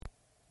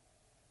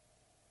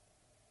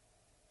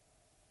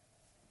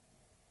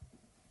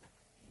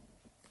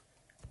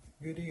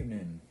Good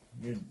evening,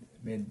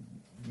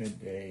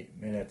 midday,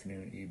 mid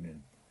afternoon,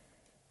 evening.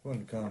 I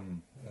wanted to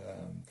come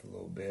for a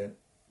little bit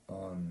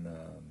on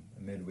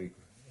a midweek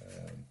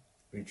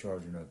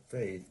recharging of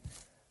faith.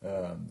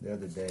 The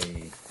other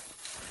day,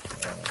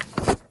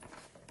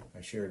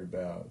 I shared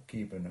about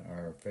keeping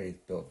our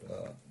faith built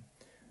up,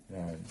 and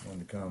I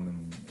wanted to come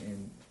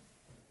and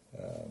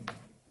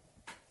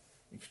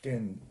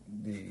extend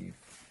the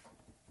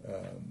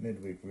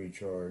midweek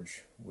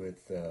recharge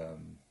with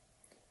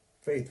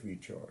faith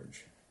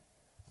recharge.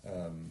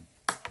 Um,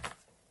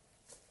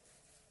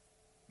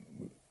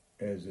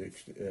 as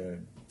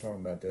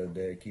talking about the other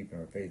day, keeping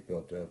our faith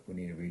built up, we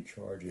need to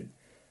recharge it.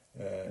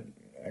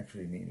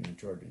 Actually, need to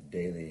recharge it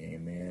daily.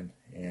 Amen.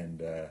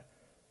 And as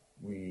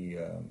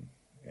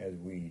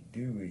we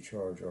do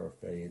recharge our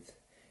faith,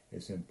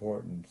 it's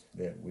important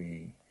that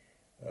we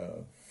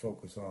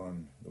focus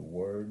on the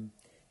Word,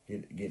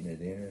 getting it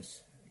in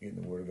us,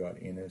 getting the Word of God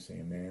in us.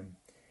 Amen.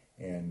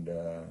 And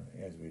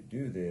as we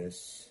do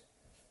this,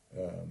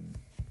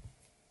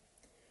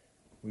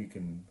 we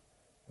can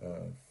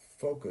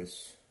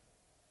focus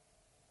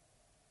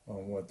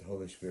on what the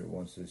Holy Spirit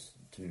wants us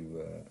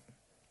to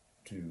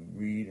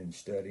read and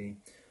study.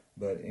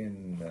 But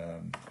I'm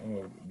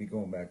going to be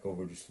going back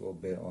over just a little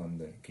bit on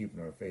the keeping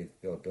our faith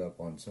built up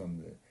on some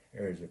of the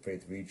areas of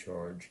faith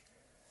recharge.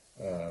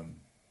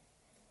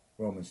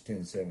 Romans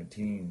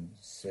 10:17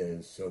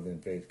 says, "So then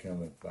faith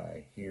cometh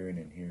by hearing,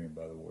 and hearing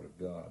by the word of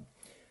God."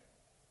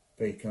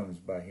 Faith comes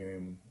by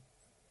hearing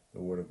the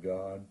word of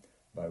God,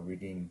 by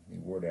reading the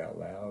word out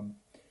loud,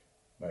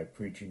 by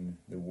preaching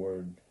the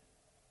word,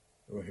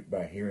 or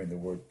by hearing the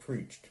word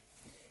preached.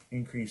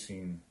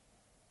 Increasing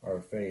our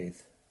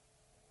faith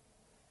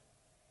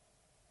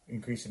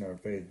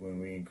when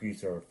we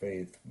increase our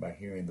faith by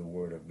hearing the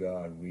word of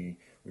God, we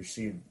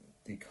receive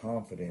the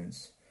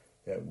confidence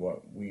that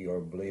what we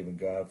are believing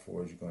God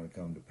for is going to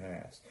come to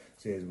pass.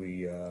 So as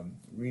we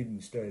read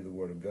and study the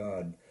word of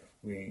God,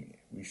 we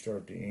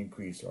start to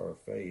increase our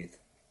faith,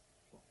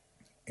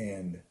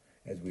 and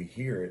as we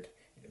hear it,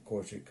 of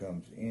course, it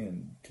comes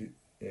into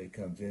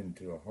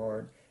our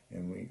heart,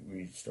 and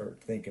we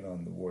start thinking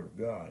on the Word of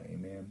God.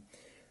 Amen.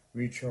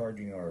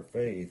 Recharging our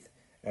faith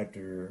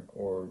after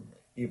or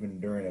even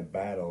during a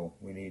battle,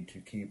 we need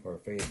to keep our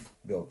faith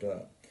built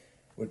up,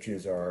 which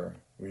is our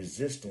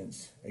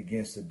resistance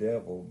against the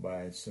devil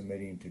by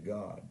submitting to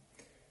God.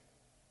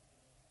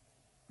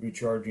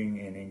 Recharging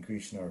and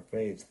increasing our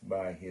faith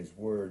by His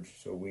words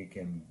so we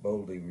can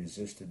boldly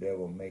resist the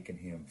devil, making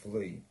him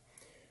flee.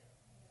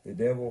 The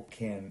devil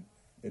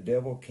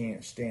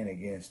can't stand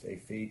against a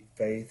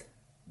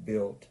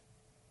faith-built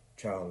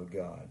child of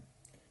God.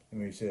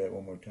 Let me say that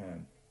one more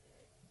time.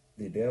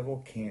 The devil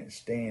can't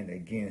stand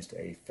against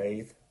a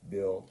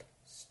faith-built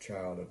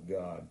child of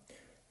God.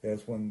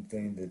 That's one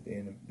thing that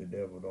the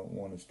devil don't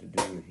want us to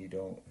do. He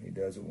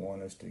doesn't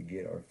want us to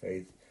get our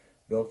faith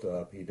built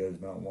up. He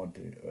does not want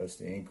us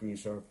to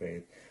increase our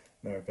faith.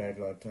 Matter of fact,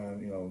 a lot of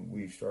times,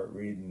 we start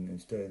reading and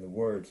studying the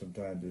Word.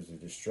 Sometimes there's a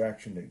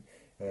distraction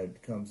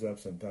that comes up.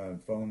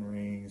 Sometimes phone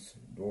rings,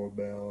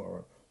 doorbell,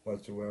 or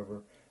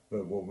whatsoever.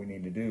 But what we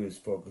need to do is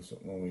focus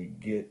when we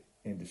get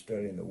into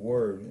studying the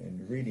Word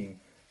and reading.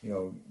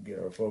 Get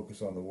our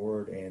focus on the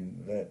Word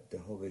and let the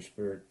Holy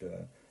Spirit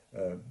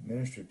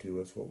minister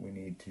to us what we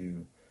need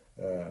to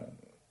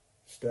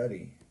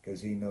study,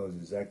 because He knows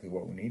exactly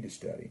what we need to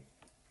study.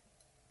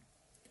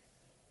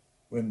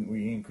 When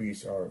we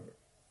increase or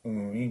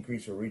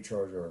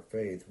recharge our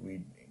faith,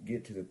 we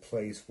get to the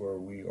place where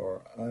we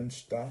are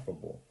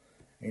unstoppable.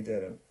 Ain't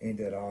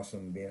that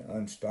awesome, being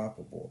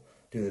unstoppable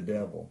to the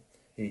devil?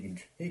 He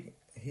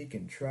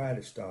can try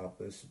to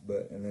stop us,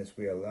 but unless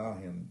we allow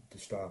him to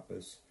stop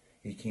us,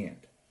 he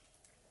can't.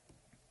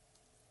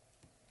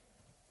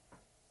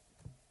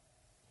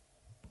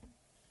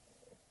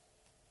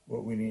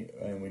 What we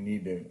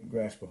need to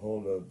grasp a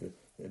hold of, the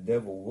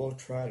devil will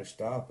try to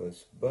stop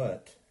us,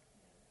 but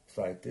it's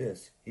like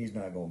this: he's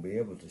not going to be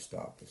able to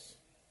stop us.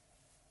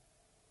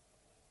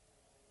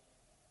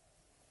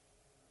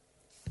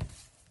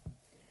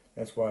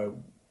 That's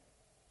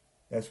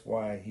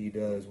why he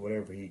does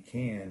whatever he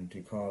can to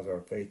cause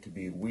our faith to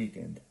be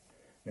weakened.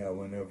 Now,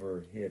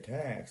 whenever he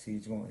attacks,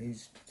 he's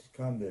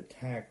come to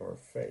attack our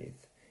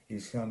faith.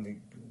 He's come to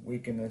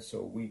weaken us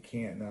so we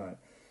can't not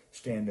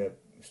stand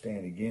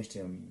against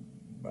him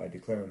by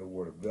declaring the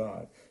Word of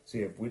God. See,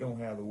 if we don't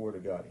have the Word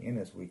of God in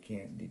us, we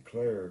can't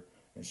declare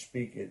and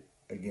speak it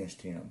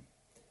against him.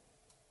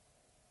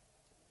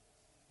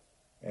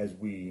 That's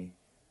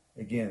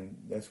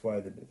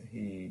why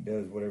he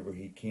does whatever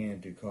he can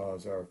to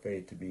cause our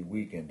faith to be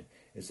weakened.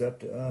 It's up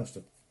to us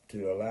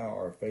to allow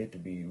our faith to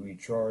be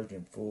recharged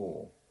and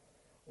full,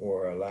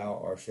 or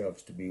allow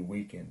ourselves to be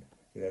weakened.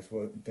 So that's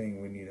one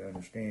thing we need to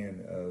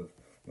understand of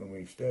when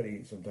we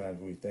study.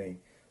 Sometimes we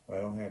think, well,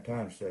 I don't have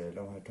time to study, I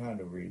don't have time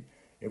to read.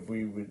 If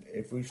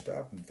we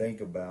stop and think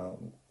about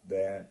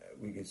that,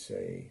 we could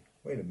say,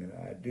 wait a minute,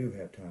 I do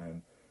have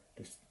time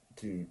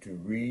to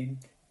read.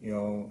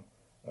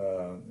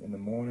 In the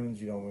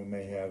mornings, we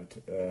may have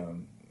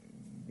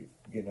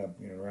getting up,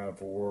 around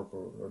for work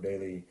or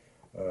daily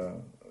uh,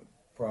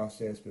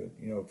 process. But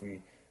if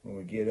when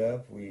we get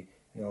up, we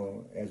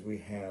as we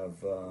have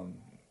phone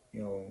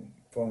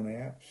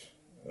apps,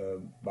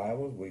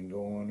 Bibles, we can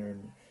go on there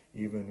and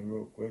even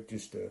real quick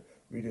just to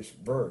read this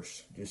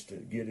verse, just to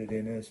get it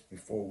in us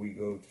before we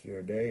go to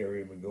our day, or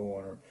even go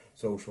on our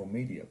social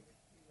media.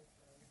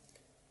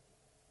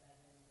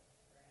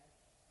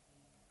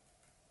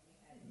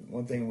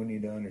 One thing we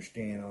need to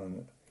understand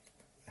on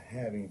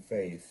having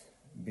faith,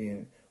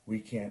 we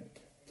can't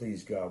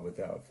please God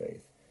without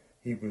faith.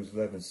 Hebrews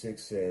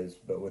 11:6 says,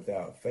 "But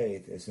without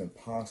faith it's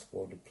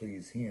impossible to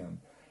please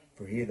him.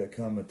 For he that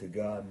cometh to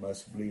God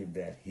must believe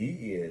that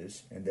he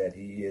is, and that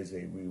he is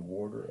a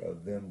rewarder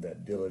of them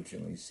that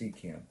diligently seek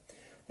him."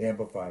 The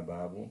Amplified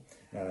Bible,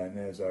 and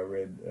as I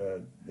read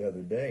the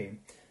other day,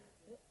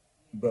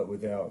 but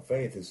without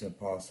faith it's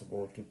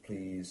impossible to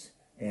please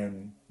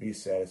and be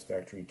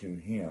satisfactory to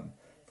him.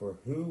 For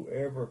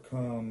whoever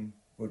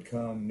would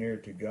come near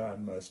to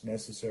God must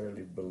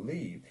necessarily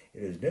believe.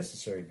 It is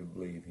necessary to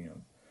believe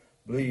him.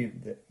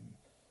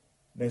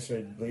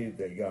 Necessary to believe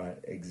that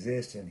God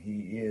exists and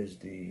he is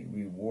the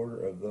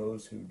rewarder of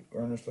those who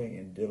earnestly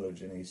and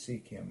diligently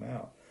seek him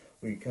out.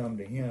 We come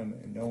to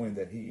him knowing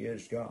that he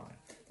is God,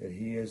 that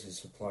he is the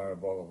supplier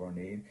of all of our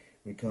need.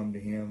 We come to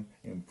him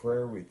in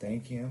prayer. We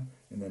thank him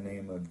in the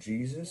name of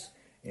Jesus.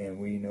 And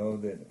we know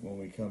that when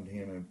we come to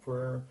him in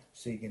prayer,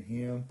 seeking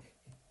him,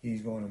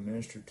 he's going to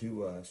minister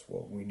to us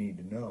what we need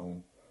to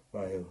know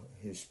by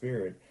his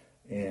Spirit,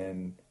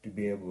 and to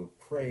be able to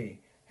pray,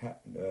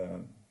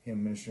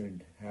 him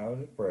ministering how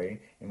to pray,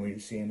 and we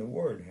see in the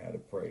Word how to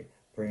pray,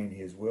 praying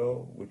his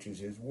will, which is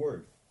his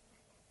Word.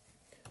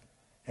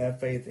 Have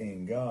faith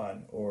in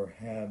God, or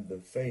have the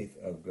faith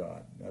of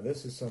God. Now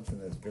this is something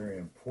that's very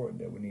important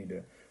that we need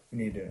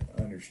to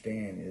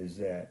understand, is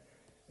that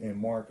in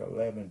Mark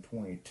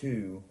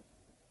 11:22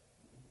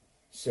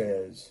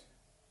 says,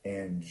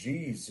 "And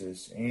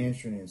Jesus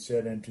answering and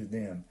said unto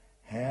them,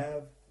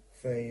 Have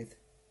faith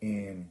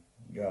in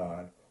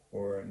God,"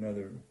 or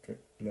another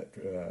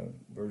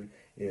version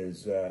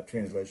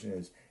translation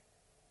is,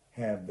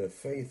 "Have the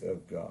faith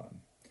of God."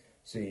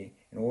 See,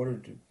 in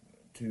order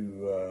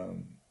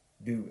to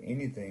do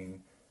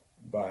anything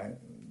by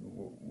the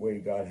way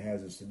God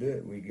has us to do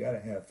it, we got to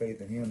have faith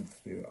in him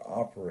to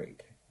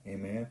operate.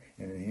 Amen?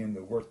 And in him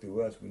to work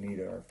through us, we need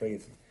our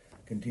faith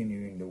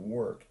continuing to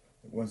work.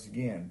 Once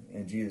again,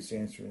 and Jesus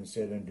answered and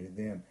said unto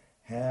them,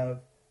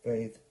 "Have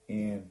faith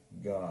in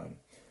God."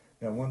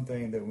 Now, one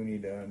thing that we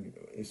need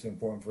it's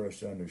important for us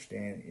to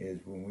understand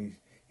is when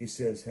he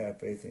says have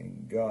faith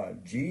in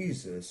God,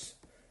 Jesus,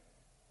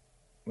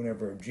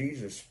 whenever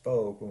Jesus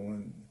spoke,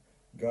 when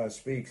God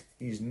speaks,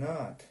 he's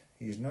not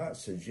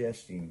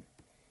suggesting.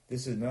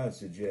 This is not a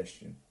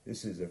suggestion.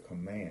 This is a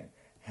command.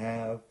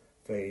 Have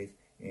faith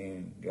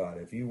in God.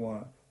 If we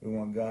want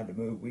God to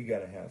move, we got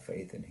to have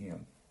faith in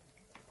him.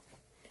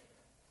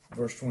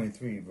 Verse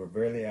 23, "For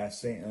verily I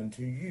say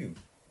unto you,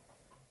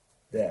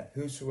 that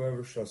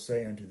whosoever shall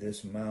say unto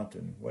this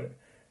mountain,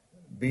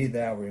 Be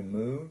thou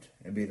removed,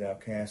 and be thou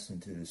cast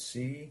into the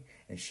sea,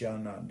 and shall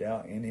not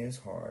doubt in his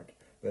heart,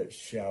 but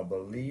shall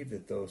believe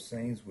that those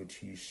things which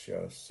he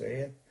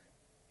saith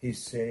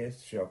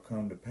shall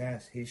come to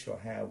pass, he shall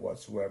have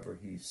whatsoever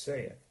he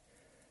saith."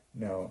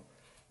 Now,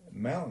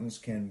 mountains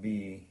can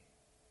be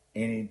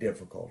any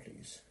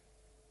difficulties,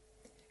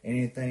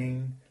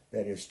 anything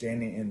that is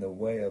standing in the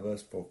way of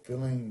us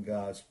fulfilling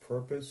God's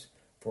purpose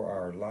for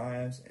our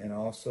lives, and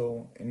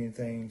also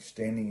anything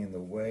standing in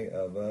the way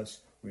of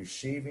us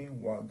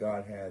receiving what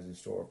God has in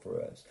store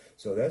for us.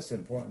 So that's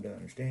important to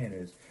understand,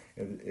 is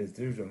if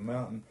there's a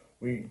mountain,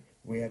 we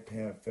have to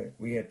have faith.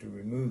 We have to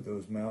remove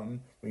those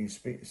mountains. We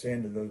can say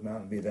unto those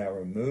mountains, "Be thou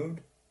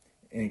removed,"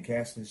 and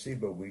cast in the sea,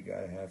 but we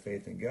got to have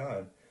faith in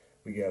God.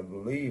 We got to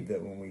believe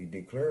that when we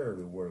declare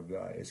the word of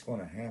God, it's going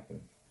to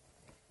happen.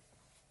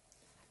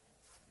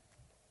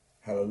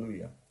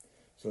 Hallelujah.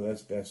 So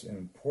that's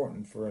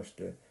important for us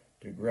to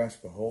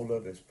grasp a hold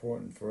of. It's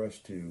important for us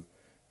to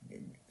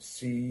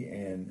see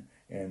and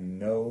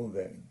know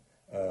that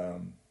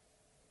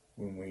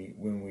when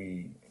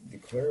we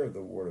declare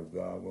the word of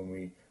God, when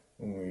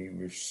we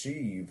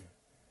receive,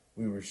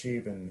 we're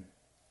receiving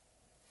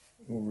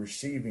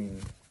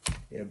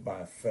it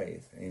by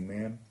faith.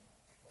 Amen.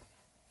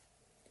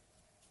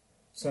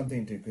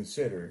 Something to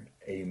consider: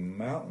 a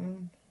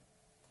mountain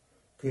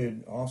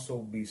could also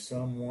be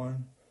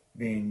someone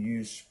being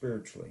used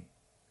spiritually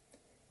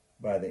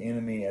by the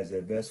enemy as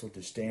a vessel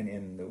to stand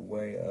in the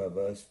way of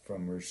us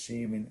from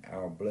receiving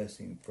our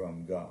blessing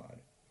from God.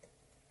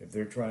 If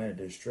they're trying to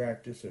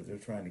distract us, if they're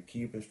trying to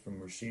keep us from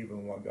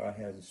receiving what God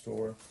has in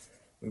store,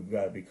 we've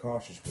got to be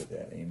cautious with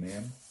that.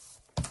 Amen.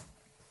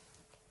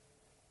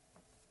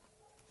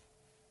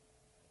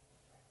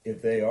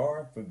 If they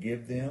are,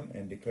 forgive them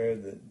and declare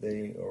that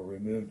they are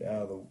removed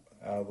out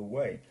of the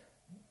way.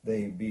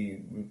 They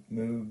be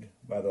removed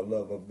by the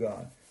love of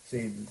God.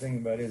 See, the thing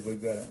about it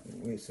is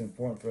it's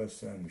important for us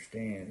to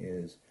understand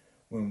is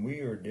when we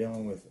are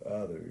dealing with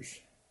others,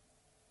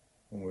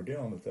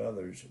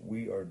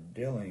 we are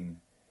dealing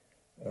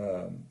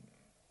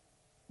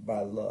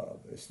by love.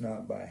 It's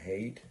not by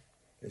hate.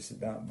 It's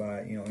not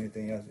by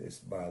anything else. It's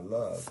by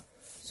love.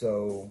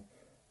 So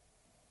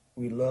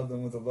we love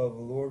them with the love of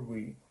the Lord.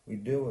 We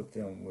deal with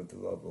them with the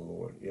love of the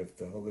Lord. If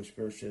the Holy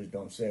Spirit says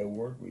don't say a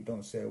word, we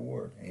don't say a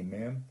word.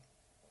 Amen.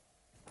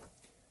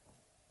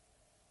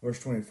 Verse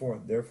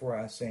 24, therefore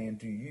I say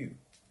unto you,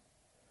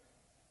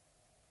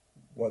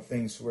 what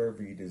things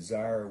soever ye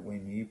desire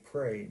when ye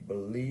pray,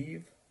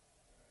 believe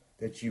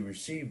that ye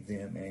receive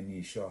them, and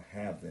ye shall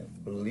have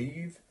them.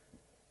 Believe,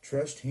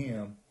 trust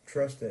Him,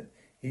 trust that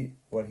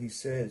what He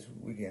says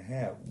we can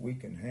have.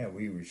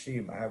 We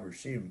receive them. I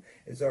receive them.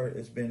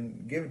 It's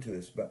been given to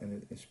us, but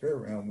in the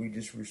spirit realm, we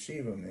just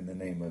receive them in the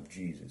name of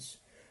Jesus.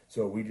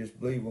 So we just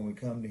believe when we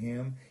come to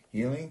Him,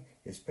 healing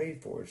is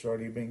paid for. It's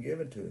already been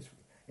given to us,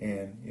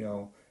 and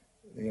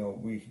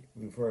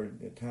we've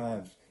heard at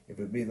times, if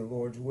it be the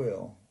Lord's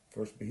will,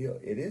 first be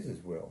healed. It is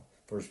His will.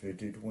 1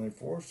 Peter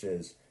 2:24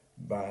 says,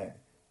 by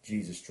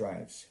Jesus'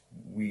 stripes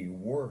we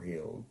were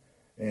healed,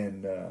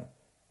 and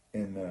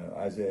in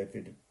Isaiah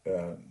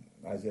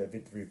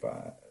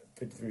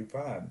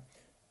 53:5,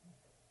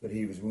 but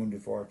He was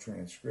wounded for our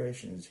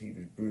transgressions, He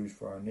was bruised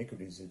for our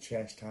iniquities, the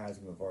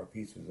chastisement of our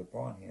peace was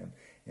upon Him,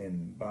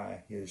 and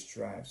by His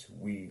stripes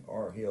we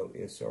are healed.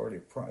 It's already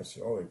promised.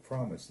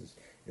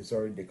 It's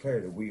already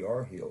declared that we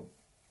are healed.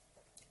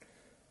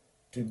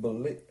 To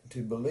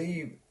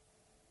believe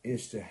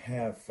is to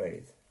have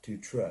faith, to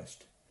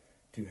trust,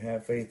 to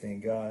have faith in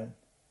God,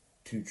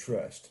 to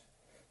trust.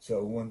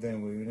 So one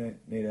thing we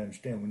need to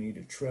understand, we need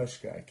to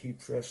trust God. Keep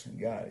trusting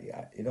God.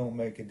 It don't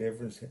make a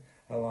difference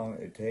how long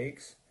it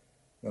takes.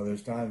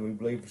 There's times we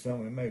believe for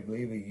something, we may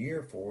believe a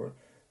year for it,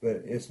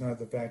 but it's not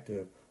the fact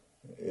of,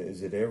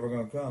 is it ever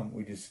going to come?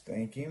 We just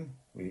thank Him.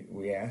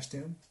 We asked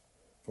Him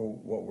for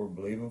what we're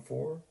believing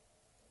for.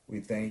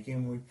 We thank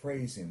Him, we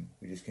praise Him.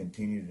 We just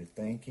continue to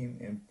thank Him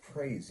and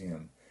praise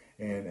Him.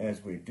 And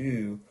as we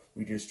do,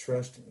 we just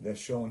trust. That's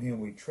showing Him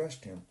we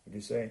trust Him. We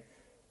just say,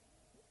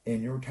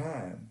 in your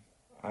time,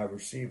 I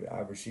receive it. I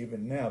receive it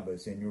now, but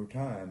it's in your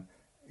time,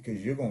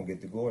 because you're going to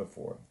get the glory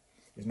for it.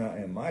 It's not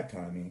in my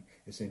timing.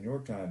 It's in your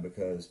time,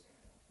 because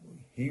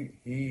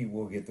He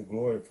will get the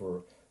glory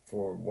for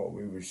what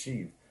we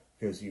receive,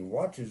 because He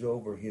watches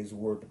over His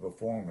word to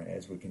perform it.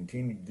 As we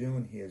continue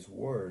doing His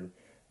word,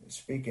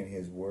 speaking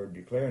His word,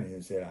 declaring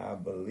His, said, I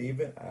believe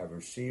it, I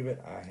receive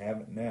it, I have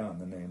it now in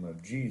the name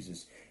of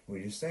Jesus.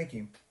 We just thank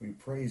Him, we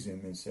praise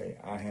Him, and say,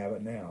 I have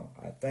it now.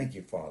 I thank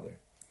you, Father.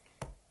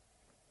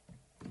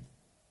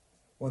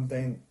 One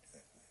thing,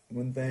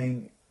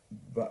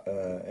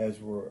 as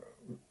we're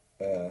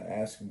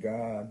asking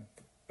God,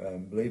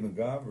 believing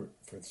God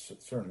for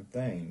certain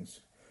things,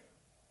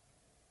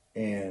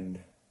 and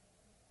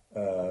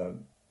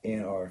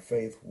in our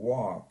faith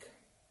walk,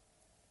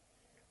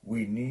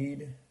 we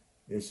need,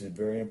 this is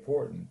very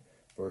important,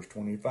 verse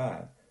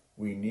 25,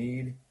 we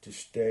need to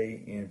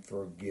stay in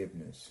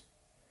forgiveness.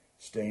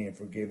 Stay in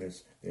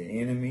forgiveness.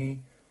 The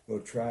enemy will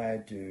try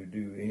to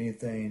do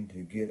anything to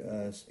get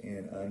us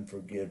in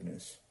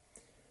unforgiveness.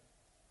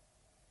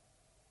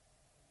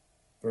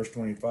 Verse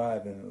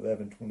 25 and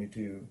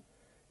 11:22,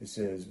 it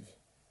says,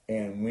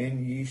 and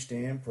when ye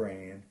stand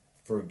praying,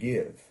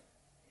 forgive,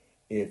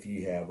 if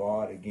ye have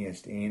aught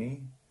against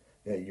any,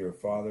 that your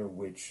Father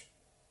which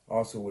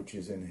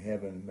is in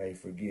heaven may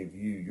forgive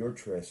you your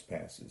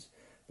trespasses.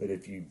 But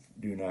if you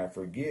do not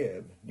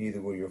forgive,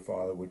 neither will your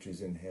Father which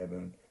is in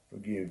heaven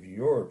forgive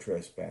your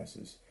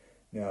trespasses.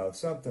 Now,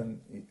 some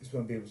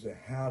people say,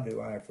 how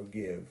do I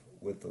forgive?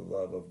 With the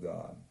love of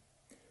God.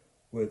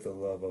 With the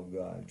love of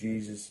God.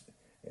 Jesus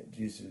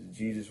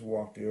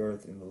walked the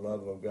earth in the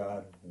love of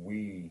God.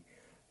 We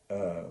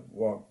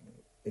walk.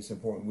 It's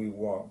important we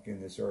walk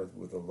in this earth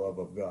with the love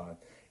of God.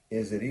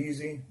 Is it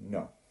easy?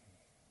 No.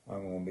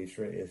 I'm going to be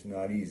straight. It's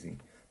not easy,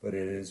 but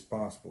it is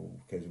possible,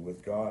 because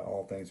with God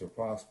all things are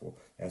possible.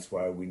 That's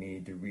why we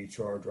need to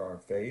recharge our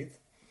faith.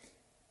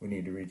 We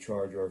need to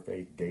recharge our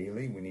faith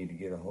daily. We need to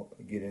get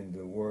into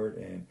the Word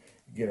and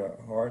get our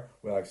heart.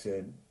 Well, like I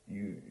said,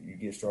 you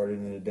get started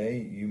in the day.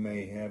 You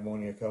may have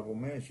only a couple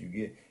minutes. You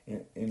get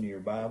into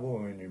your Bible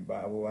or in your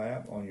Bible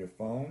app on your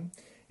phone,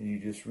 and you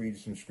just read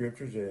some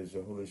scriptures as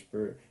the Holy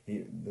Spirit.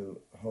 The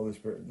Holy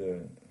Spirit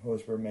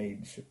may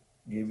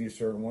give you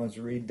certain ones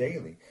to read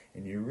daily,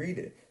 and you read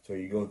it. So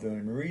you go through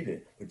and read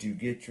it, but you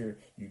get your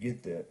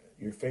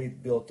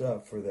faith built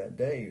up for that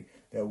day.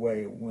 That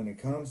way, when it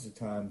comes to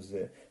times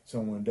that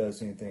someone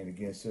does anything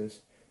against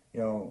us,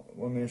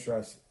 one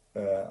minister,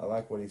 I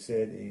like what he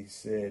said. He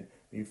said,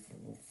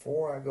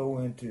 before I go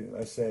into,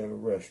 let's say, a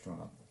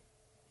restaurant,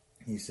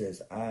 he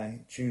says,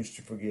 I choose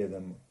to forgive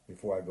them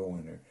before I go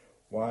in there.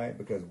 Why?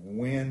 Because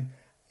when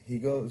he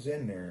goes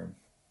in there,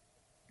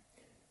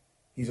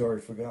 he's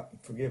already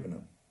forgiven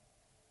them.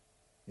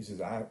 He says,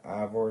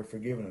 I've already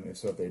forgiven them. And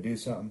so if they do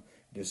something,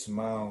 just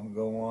smile and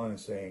go on and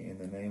say, in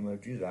the name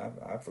of Jesus,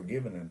 I've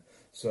forgiven them.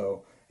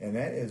 So, and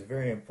that is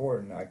very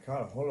important. I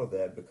caught a hold of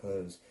that,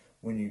 because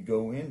when you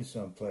go into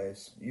some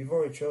place, you've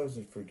already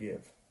chosen to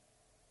forgive.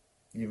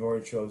 You've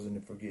already chosen to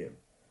forgive.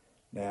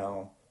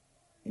 Now,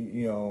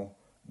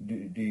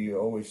 Do you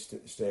always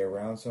stay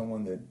around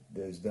someone that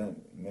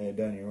may have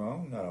done you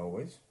wrong? Not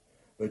always,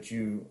 but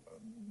you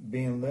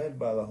being led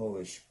by the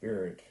Holy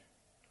Spirit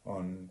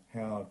on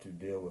how to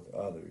deal with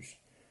others.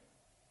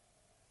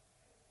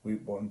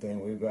 One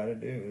thing we've got to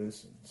do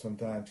is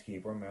sometimes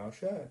keep our mouth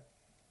shut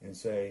and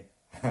say,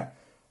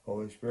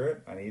 Holy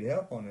Spirit, I need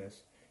help on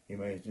this. You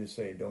may just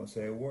say, don't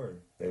say a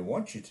word. They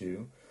want you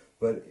to,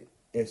 but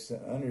it's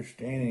the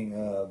understanding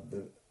of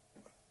the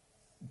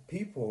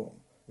people,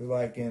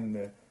 like in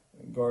the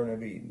Garden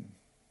of Eden.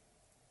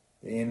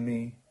 The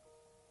enemy,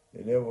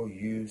 the devil,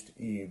 used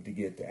Eve to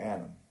get to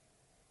Adam.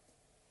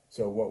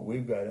 So what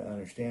we've got to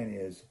understand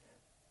is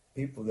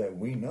people that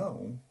we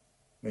know,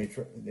 the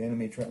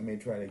enemy may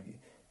try to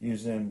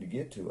use them to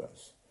get to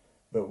us.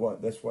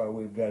 But that's why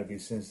we've got to be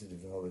sensitive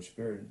to the Holy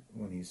Spirit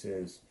when he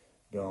says,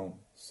 don't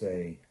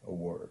say a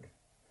word.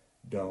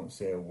 Don't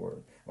say a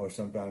word. Or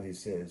sometimes he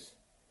says,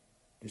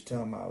 just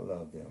tell them I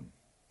love them.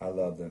 I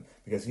love them.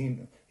 Because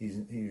we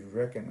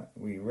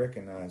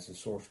recognize the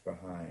source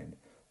behind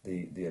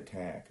the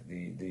attack,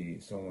 the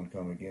someone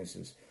come against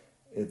us.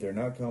 If they're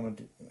not come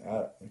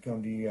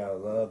to you out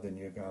of love, then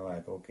you're kind of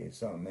like, okay,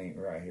 something ain't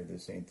right here.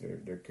 This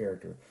ain't their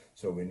character.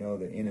 So we know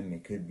the enemy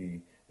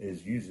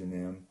is using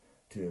them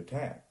to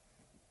attack.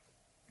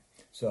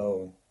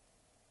 So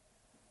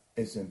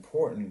it's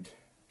important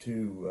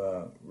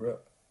to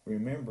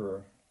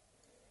remember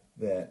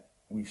that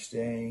we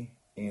stay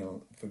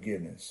in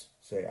forgiveness.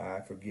 Say,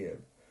 I forgive.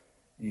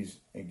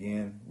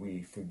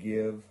 We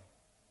forgive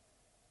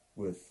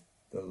with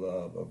the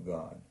love of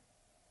God.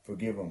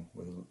 Forgive them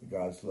with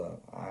God's love.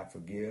 I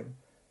forgive.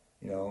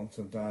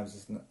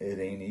 Sometimes it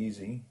ain't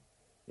easy.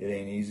 It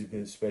ain't easy,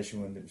 especially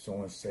when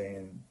someone's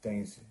saying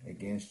things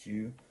against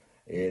you.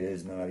 It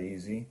is not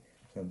easy.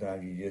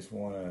 Sometimes you just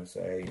want to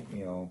say,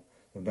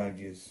 sometimes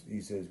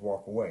he says,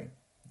 walk away.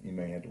 You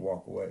may have to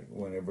walk away.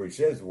 Whenever he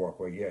says to walk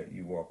away, yeah,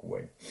 you walk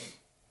away.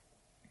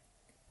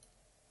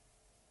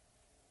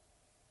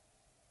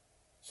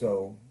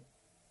 So,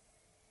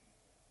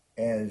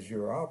 as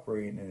you're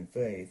operating in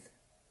faith,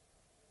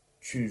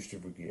 choose to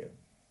forgive.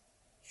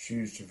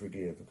 Choose to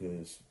forgive,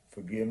 because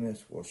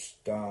forgiveness will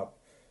stop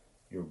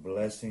your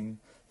blessing.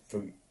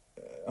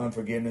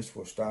 Unforgiveness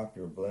will stop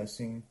your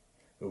blessing.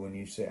 But when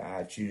you say,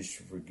 I choose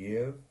to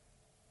forgive,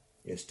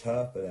 it's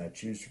tough, but I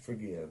choose to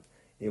forgive,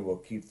 it will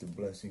keep the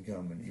blessing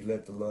coming. You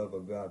let the love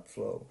of God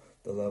flow.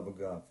 The love of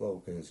God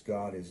flow, because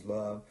God is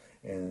love,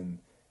 and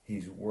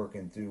he's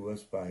working through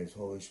us by his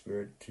Holy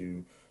Spirit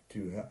to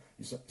help.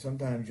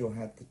 Sometimes you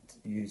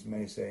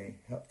may say,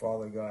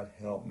 Father God,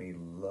 help me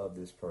love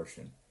this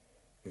person.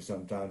 Because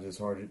sometimes it's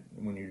hard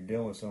when you're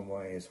dealing with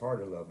someone, it's hard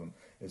to love them.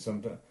 And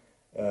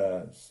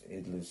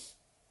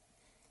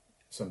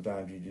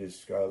sometimes you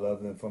just gotta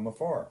love them from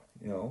afar,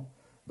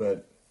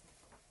 But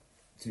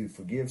to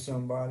forgive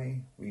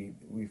somebody, we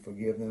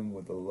forgive them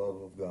with the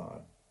love of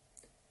God.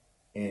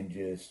 And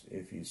just,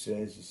 if he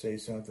says to say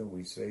something,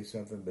 we say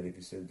something. But if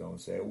he says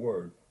don't say a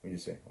word, we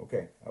just say,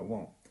 okay, I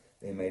won't.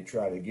 They may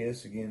try to get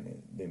us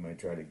again. They may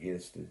try to get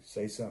us to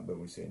say something, but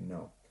we say,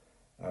 no,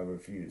 I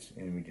refuse.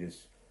 And we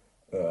just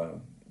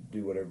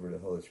do whatever the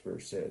Holy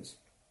Spirit says.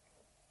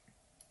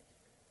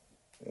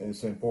 And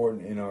it's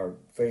important in our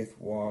faith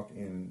walk,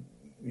 in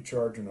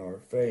recharging our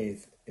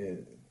faith,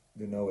 to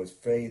know as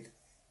faith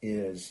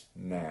is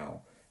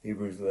now.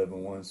 Hebrews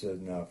 11:1 says,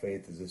 now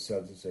faith is the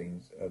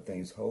substance of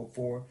things hoped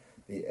for,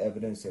 the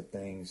evidence of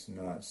things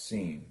not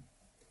seen.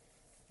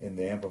 In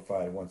the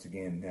Amplified, once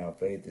again, now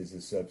faith is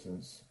the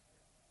substance,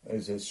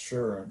 is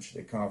assurance,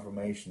 the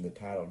confirmation, the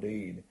title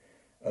deed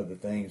of the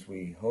things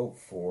we hope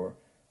for,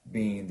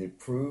 being the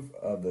proof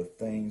of the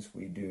things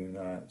we do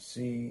not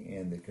see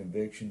and the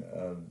conviction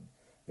of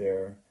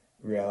their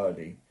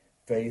reality.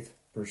 Faith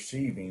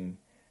perceiving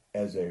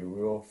as a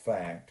real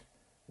fact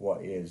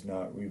what is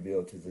not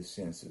revealed to the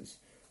senses.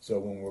 So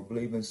when we're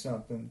believing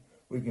something,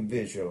 we can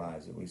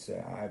visualize it. We say,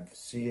 I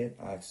see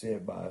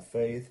it by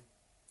faith,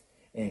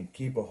 and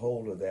keep a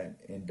hold of that,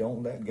 and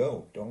don't let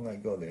go. Don't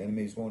let go. The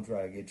enemy's going to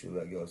try to get you to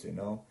let go. Say,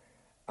 no,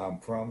 I'm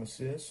promised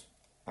this.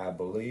 I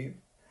believe.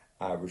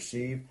 I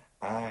receive.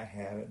 I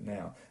have it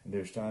now. And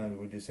there's times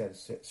we just have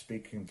to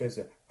speak, confess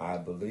it. I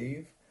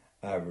believe.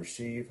 I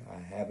receive. I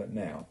have it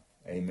now.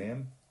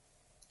 Amen.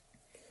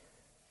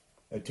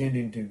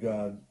 Attending to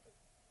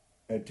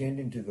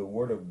the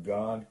Word of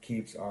God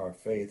keeps our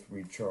faith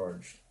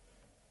recharged.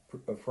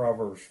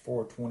 Proverbs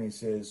 4:20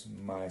 says,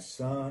 my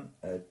son,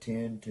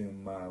 attend to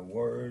my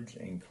words,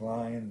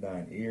 incline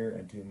thine ear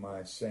unto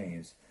my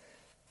sayings.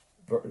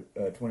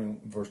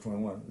 Verse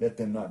 21, let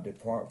them not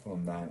depart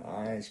from thine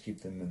eyes,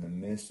 keep them in the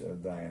midst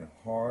of thine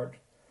heart,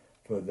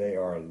 for they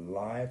are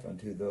life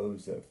unto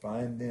those that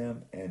find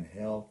them, and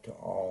health to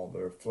all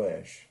their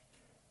flesh.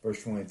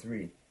 Verse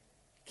 23,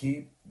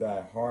 keep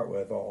thy heart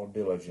with all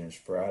diligence,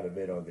 for out of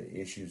it are the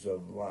issues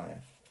of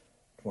life.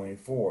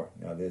 24,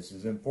 now this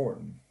is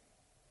important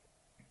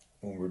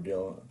when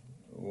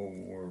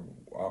we're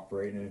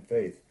operating in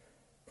faith.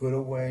 Put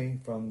away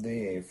from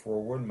thee a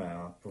forward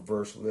mouth,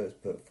 perverse lips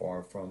put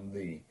far from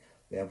thee.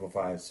 The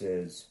Amplified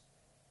says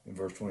in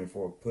verse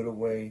 24, put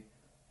away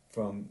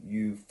from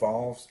you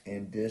false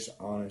and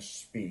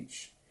dishonest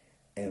speech,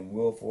 and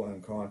willful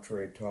and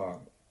contrary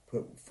talk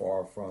put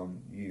far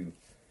from you.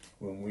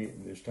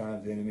 There's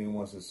times the enemy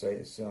wants to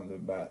say something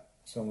about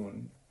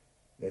someone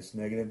that's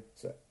negative,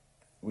 so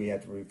we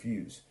have to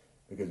refuse,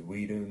 because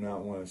we do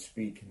not want to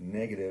speak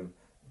negative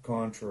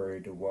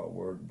contrary to what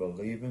we're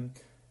believing,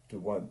 to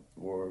what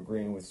we're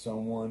agreeing with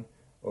someone,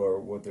 or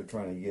what they're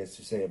trying to get us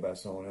to say about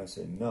someone else.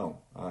 I said, no,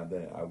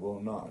 I will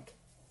not.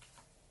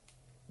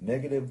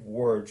 Negative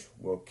words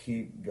will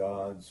keep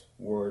God's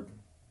word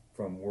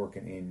from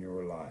working in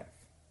your life.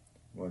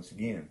 Once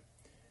again,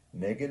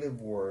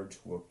 negative words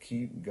will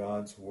keep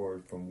God's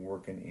word from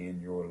working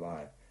in your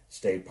life.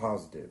 Stay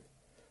positive.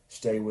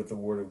 Stay with the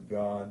word of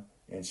God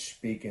and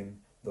speaking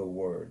the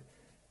word.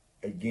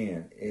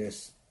 Again,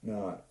 it's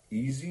not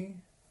easy,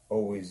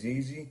 always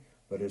easy,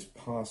 but it's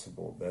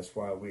possible. That's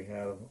why we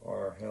have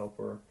our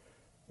helper,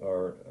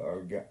 our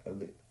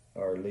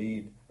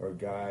lead, our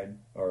guide,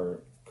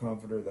 our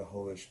comforter, the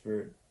Holy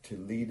Spirit, to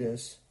lead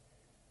us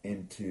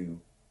into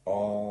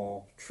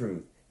all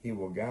truth. He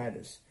will guide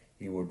us.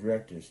 He will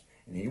direct us.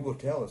 And He will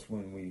tell us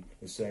when we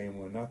to say and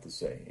when not to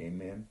say.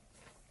 Amen.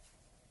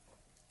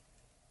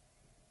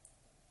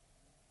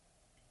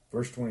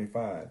 Verse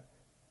 25.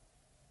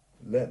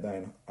 Let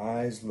thine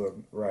eyes look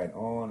right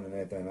on, and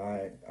let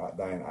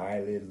thine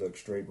eyelid look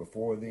straight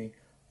before thee.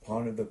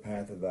 Ponder the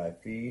path of thy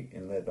feet,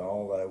 and let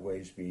all thy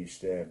ways be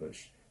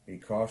established. Be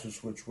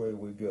cautious which way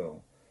we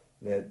go.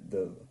 Let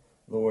the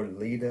Lord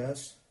lead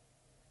us.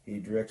 He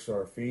directs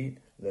our feet.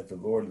 Let the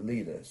Lord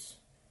lead us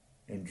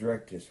and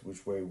direct us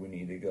which way we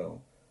need to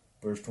go.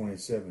 Verse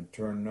 27,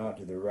 turn not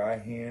to the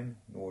right hand,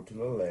 nor to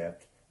the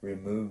left.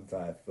 Remove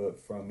thy foot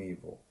from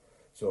evil.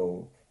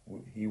 So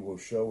He will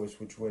show us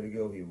which way to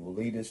go. He will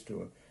lead us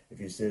to it. If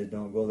He says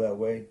don't go that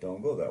way,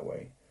 don't go that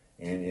way.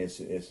 And it's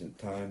a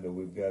time that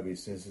we've got to be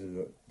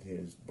sensitive to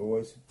His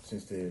voice,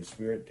 sensitive to His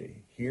Spirit, to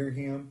hear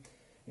Him.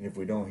 And if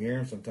we don't hear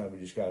Him, sometimes we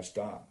just got to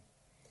stop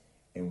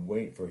and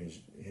wait for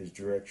His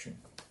direction.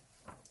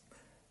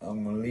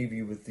 I'm going to leave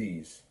you with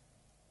these.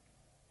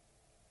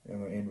 I'm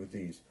going to end with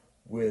these.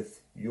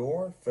 With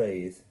your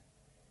faith,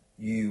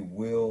 you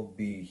will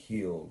be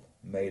healed,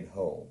 made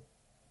whole.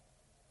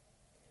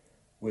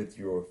 With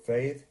your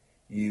faith,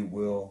 you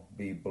will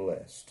be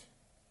blessed.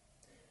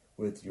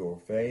 With your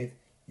faith,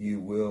 you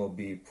will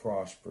be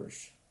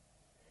prosperous.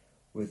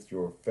 With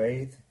your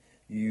faith,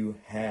 you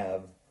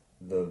have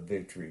the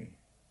victory.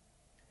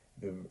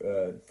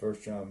 The 1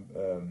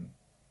 John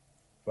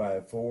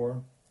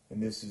 5:4,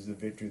 and this is the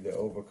victory that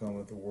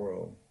overcometh the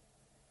world,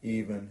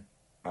 even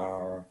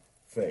our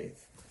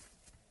faith.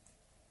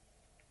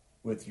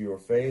 With your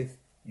faith,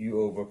 you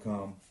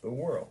overcome the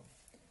world.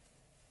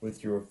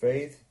 With your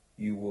faith,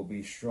 you will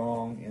be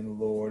strong in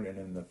the Lord and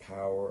in the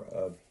power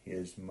of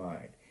His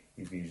might.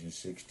 Ephesians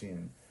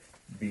 6:10.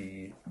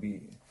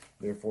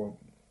 Therefore,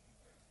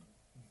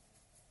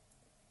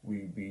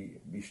 we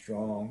be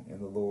strong in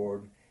the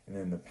Lord and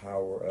in the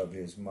power of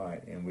His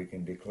might, and we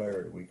can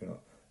declare it. We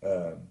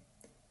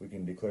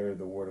can declare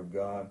the word of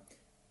God.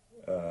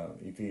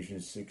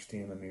 Ephesians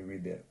 6:10. Let me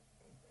read that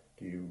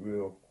to you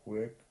real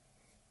quick.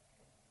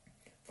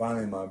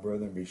 Finally, my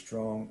brethren, be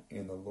strong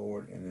in the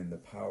Lord and in the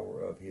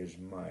power of His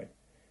might.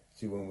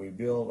 See, when we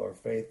build our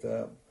faith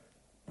up,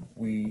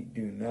 we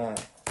do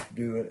not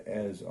do it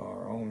as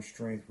our own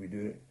strength. We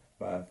do it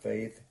by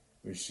faith,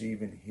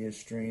 receiving His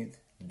strength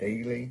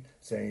daily.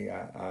 Say,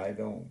 I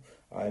don't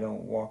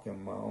walk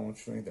in my own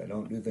strength. I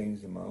don't do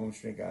things in my own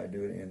strength. I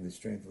do it in the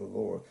strength of the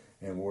Lord.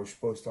 And we're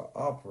supposed to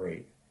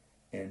operate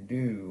and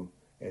do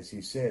as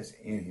He says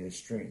in His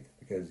strength,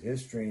 because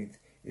His strength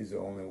is the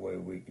only way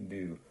we can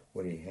do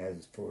what He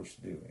has for us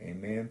to do.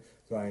 Amen.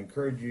 So I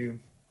encourage you.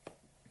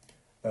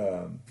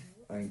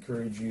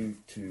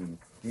 To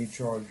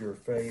recharge your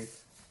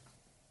faith,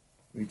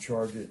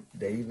 recharge it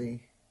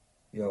daily.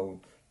 During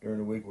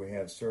the week we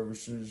have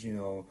services,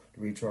 to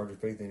recharge our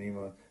faith, and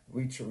even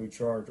we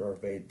recharge our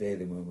faith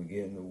daily when we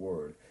get in the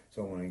Word.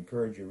 So I want to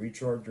encourage you,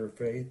 recharge your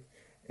faith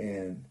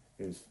and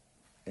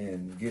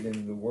get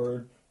into the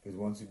Word, because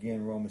once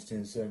again, Romans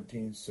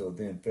 10:17, so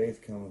then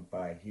faith cometh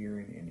by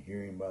hearing, and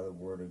hearing by the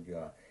Word of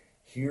God.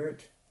 Hear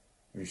it,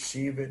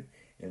 receive it,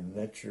 and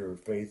let your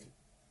faith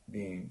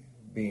be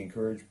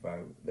encouraged by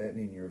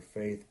letting your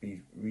faith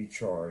be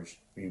recharged,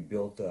 be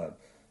built up,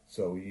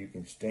 so you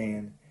can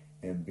stand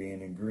and be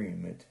in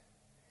agreement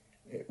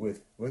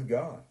with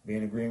God. Be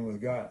in agreement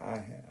with God.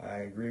 I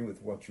agree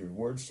with what your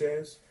word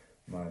says.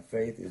 My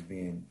faith is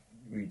being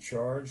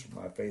recharged.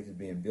 My faith is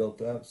being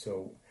built up,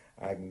 so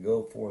I can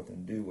go forth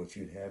and do what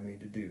you'd have me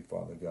to do,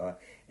 Father God.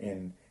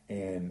 And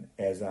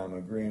as I'm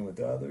agreeing with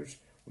others,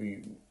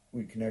 we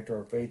connect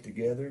our faith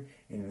together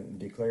and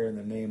declare in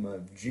the name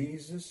of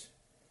Jesus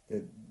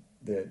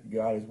that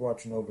God is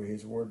watching over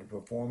His word to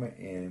perform it,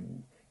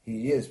 and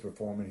He is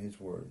performing His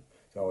word.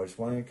 So I just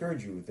want to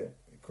encourage you with that.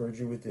 Encourage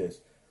you with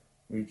this.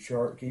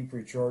 Keep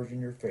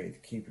recharging your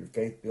faith. Keep your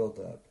faith built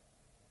up,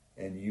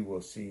 and you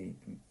will see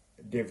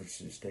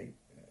differences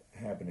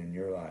happen in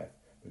your life,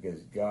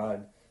 because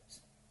God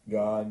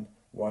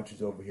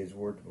watches over His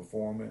word to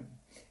perform it,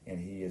 and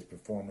he is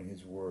performing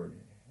his word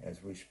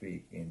as we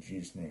speak in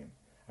Jesus' name.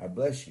 I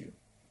bless you.